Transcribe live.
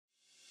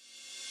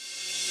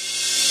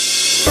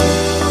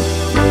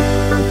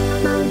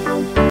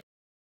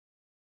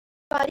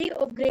Tiwari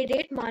of Grade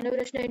 8 Manav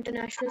Rachna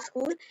International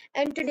School,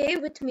 and today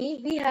with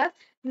me we have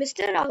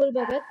Mr. Rahul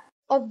Bhagat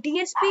of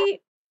DSP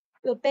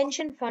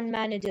Pension Fund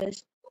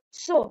Managers.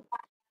 So,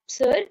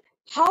 sir,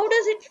 how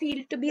does it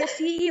feel to be a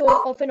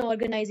CEO of an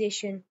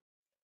organization?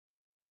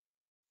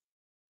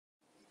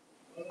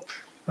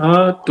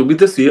 To be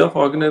the CEO of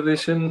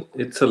organization,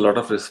 it's a lot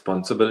of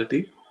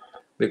responsibility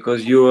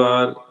because you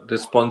are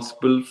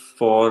responsible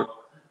for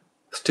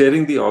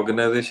steering the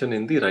organization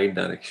in the right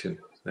direction,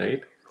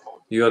 right?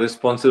 You are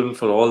responsible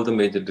for all the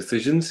major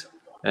decisions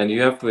and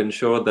you have to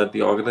ensure that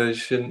the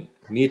organization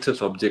meets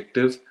its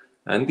objectives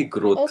and the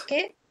growth.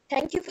 Okay,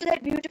 thank you for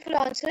that beautiful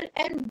answer.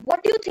 And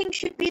what do you think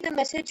should be the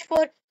message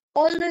for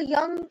all the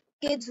young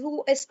kids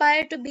who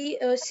aspire to be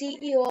a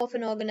CEO of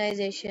an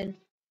organization?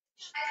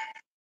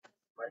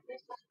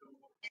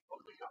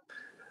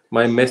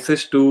 My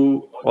message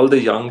to all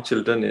the young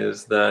children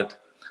is that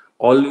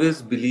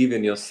always believe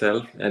in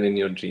yourself and in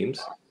your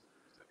dreams.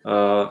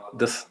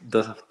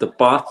 The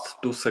path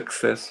to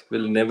success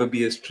will never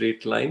be a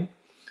straight line.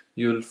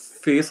 You'll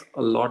face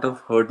a lot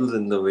of hurdles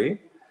in the way,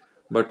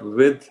 but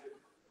with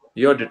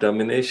your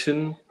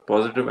determination,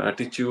 positive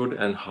attitude,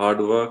 and hard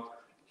work,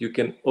 you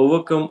can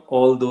overcome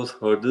all those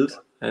hurdles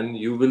and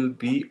you will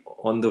be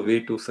on the way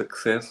to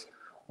success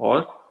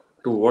or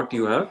to what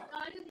you have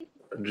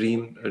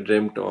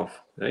dreamt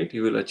of, right?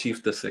 You will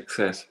achieve the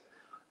success.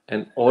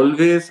 And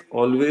always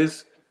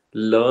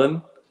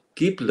learn,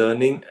 keep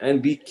learning,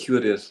 and be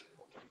curious.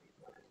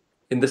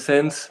 In the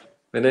sense,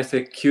 when I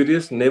say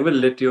curious, never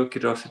let your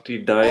curiosity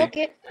die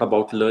Okay,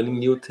 about learning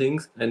new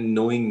things and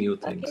knowing new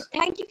okay. things.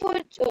 Thank you for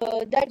that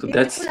So beautiful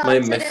that's my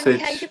answer, and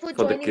thank you message for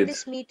for the joining kids.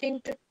 this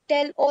meeting to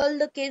tell all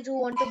the kids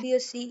who want to be a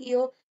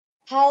CEO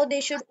how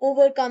they should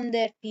overcome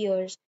their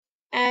fears.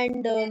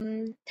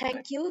 And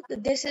thank you.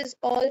 This is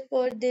all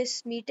for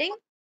this meeting.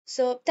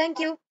 So, thank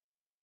you.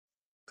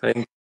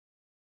 Thank